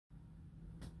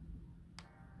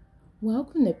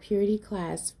Welcome to Purity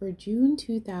class for June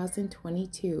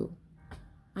 2022.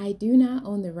 I do not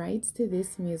own the rights to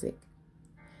this music.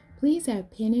 Please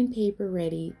have pen and paper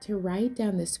ready to write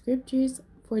down the scriptures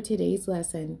for today's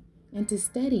lesson and to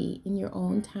study in your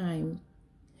own time.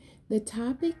 The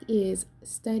topic is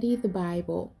Study the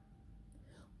Bible.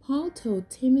 Paul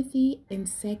told Timothy in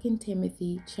 2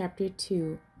 Timothy chapter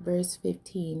 2, verse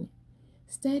 15,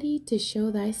 "Study to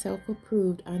show thyself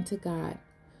approved unto God,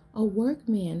 a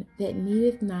workman that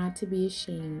needeth not to be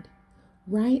ashamed,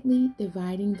 rightly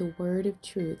dividing the word of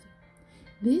truth."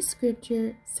 This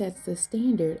scripture sets the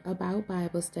standard about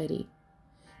Bible study.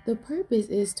 The purpose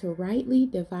is to rightly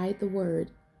divide the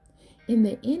word. In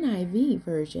the NIV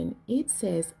version, it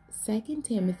says 2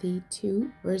 Timothy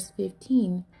 2, verse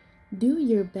 15, "Do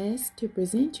your best to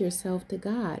present yourself to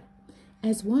God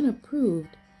as one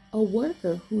approved, a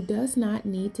worker who does not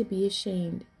need to be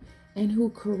ashamed, and who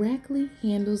correctly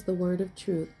handles the word of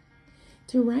truth."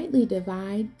 To rightly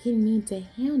divide can mean to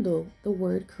handle the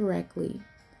word correctly.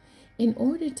 In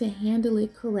order to handle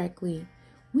it correctly,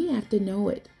 we have to know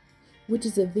it, which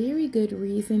is a very good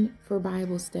reason for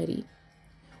Bible study.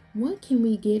 What can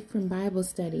we get from Bible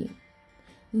study?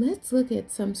 Let's look at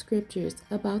some scriptures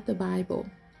about the Bible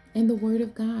and the Word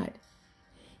of God.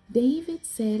 David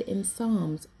said in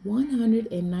Psalms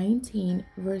 119,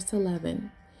 verse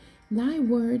 11, "Thy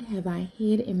word have I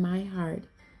hid in my heart,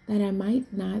 that I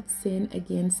might not sin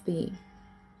against thee."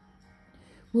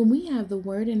 When we have the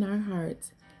word in our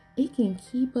hearts, it can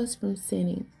keep us from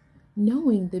sinning.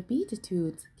 Knowing the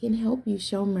Beatitudes can help you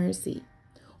show mercy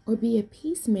or be a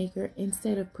peacemaker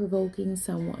instead of provoking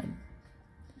someone.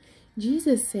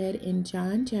 Jesus said in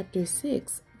John chapter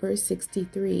 6, verse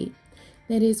 63,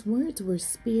 that his words were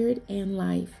spirit and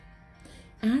life.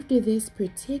 After this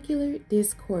particular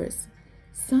discourse,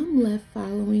 some left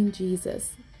following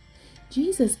Jesus.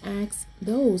 Jesus asked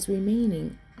those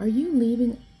remaining, "Are you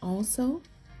leaving also?"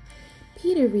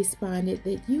 Peter responded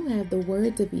that you have the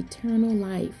words of eternal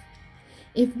life.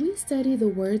 If we study the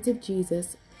words of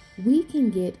Jesus, we can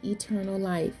get eternal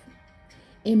life.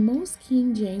 In most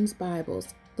King James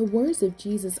Bibles, the words of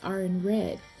Jesus are in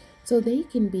red, so they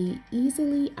can be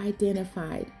easily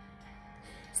identified.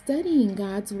 Studying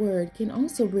God's word can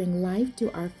also bring life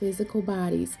to our physical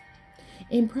bodies.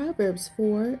 In Proverbs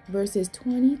 4, verses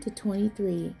 20 to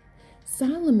 23,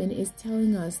 Solomon is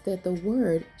telling us that the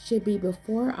word should be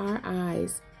before our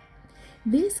eyes.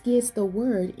 This gets the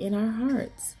word in our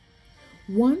hearts.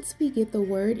 Once we get the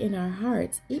word in our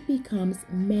hearts, it becomes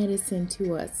medicine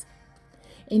to us.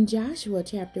 In Joshua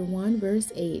chapter 1,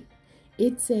 verse 8,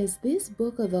 it says, "This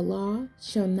book of the law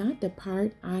shall not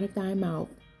depart out of thy mouth,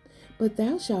 but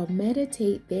thou shalt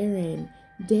meditate therein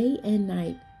day and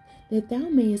night, that thou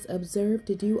mayest observe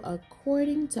to do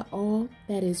according to all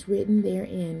that is written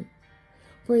therein.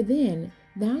 For then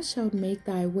thou shalt make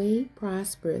thy way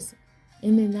prosperous,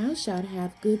 and then thou shalt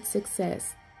have good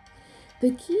success."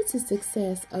 The key to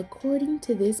success, according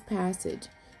to this passage,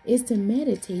 is to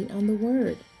meditate on the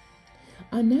word.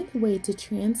 Another way to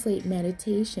translate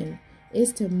meditation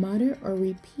is to mutter or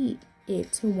repeat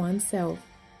it to oneself.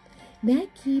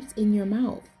 That keeps in your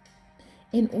mouth.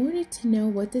 In order to know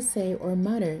what to say or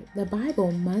mutter, the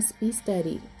Bible must be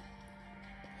studied.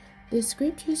 The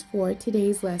scriptures for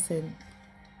today's lesson.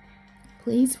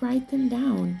 Please write them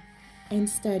down and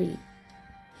study.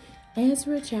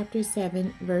 Ezra chapter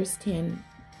 7, verse 10.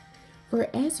 "For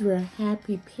Ezra had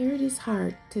prepared his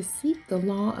heart to seek the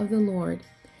law of the Lord,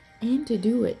 and to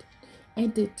do it,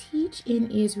 and to teach in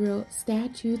Israel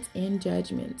statutes and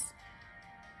judgments."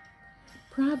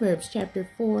 Proverbs chapter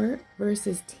 4,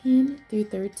 verses 10 through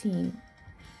 13.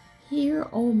 "Hear,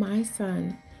 O my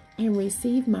son, and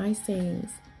receive my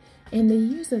sayings, and the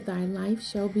years of thy life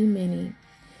shall be many.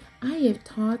 I have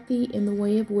taught thee in the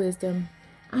way of wisdom,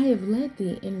 I have led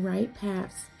thee in right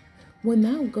paths. When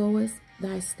thou goest,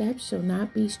 thy steps shall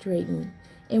not be straitened,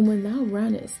 and when thou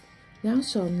runnest, thou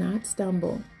shalt not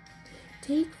stumble.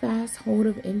 Take fast hold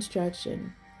of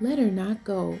instruction, let her not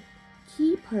go.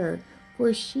 Keep her,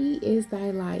 for she is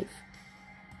thy life."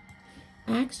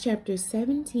 Acts chapter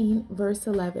 17, verse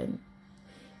 11.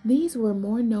 "These were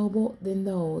more noble than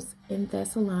those in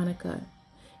Thessalonica,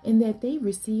 in that they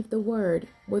received the word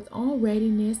with all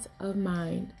readiness of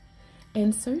mind,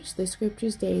 and searched the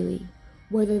scriptures daily,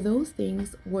 whether those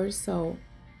things were so."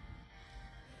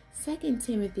 2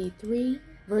 Timothy 3,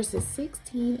 verses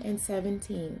 16 and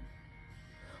 17.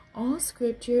 "All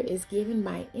scripture is given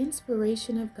by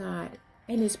inspiration of God,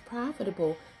 and is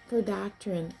profitable for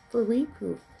doctrine, for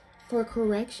reproof, for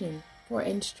correction, for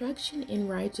instruction in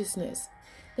righteousness,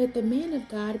 that the man of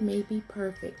God may be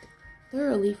perfect,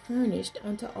 thoroughly furnished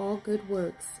unto all good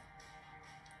works."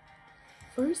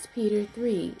 1 Peter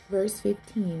 3, verse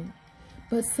 15.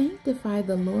 But sanctify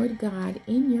the Lord God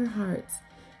in your hearts,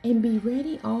 and be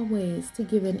ready always to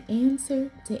give an answer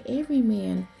to every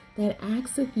man that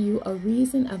asketh you a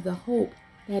reason of the hope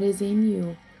that is in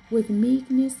you, with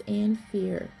meekness and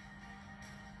fear.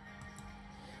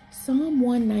 Psalm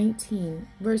 119,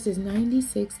 verses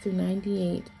 96 through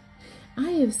 98. I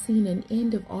have seen an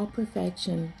end of all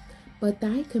perfection, but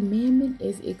thy commandment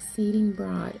is exceeding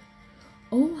broad.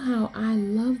 Oh, how I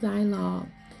love thy law!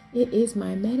 It is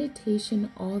my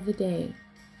meditation all the day.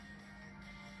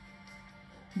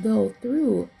 Though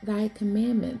through thy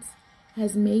commandments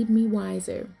has made me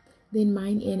wiser than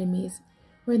mine enemies,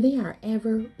 for they are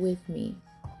ever with me.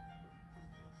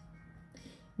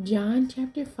 John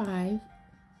chapter 5,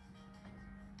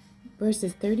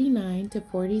 verses 39 to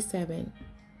 47.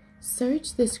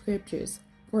 Search the scriptures,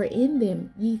 for in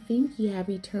them ye think ye have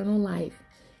eternal life,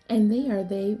 and they are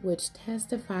they which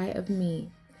testify of me.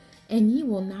 And ye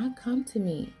will not come to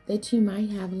me, that ye might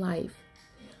have life.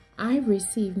 I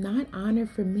receive not honor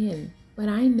from men, but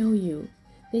I know you,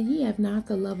 that ye have not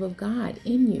the love of God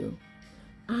in you.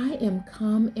 I am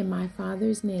come in my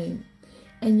Father's name,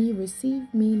 and ye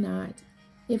receive me not.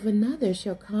 If another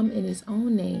shall come in his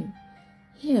own name,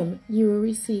 him you will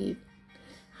receive.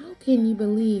 How can you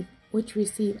believe which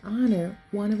receive honor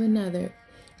one of another,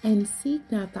 and seek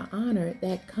not the honor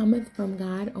that cometh from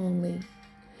God only?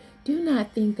 Do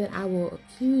not think that I will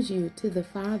accuse you to the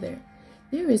Father.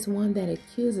 There is one that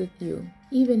accuseth you,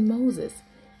 even Moses,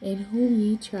 in whom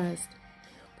ye trust.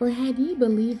 For had ye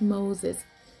believed Moses,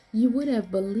 ye would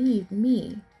have believed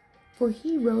me, for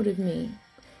he wrote of me.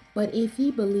 But if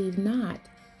ye believe not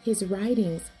his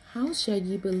writings, how shall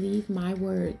ye believe my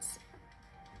words?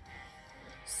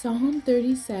 Psalm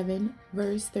 37,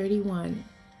 verse 31.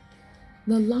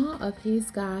 The law of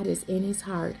his God is in his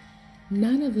heart.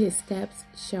 None of his steps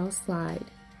shall slide.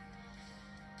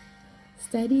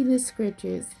 Study the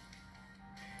scriptures.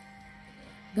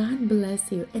 God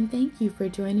bless you, and thank you for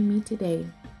joining me today.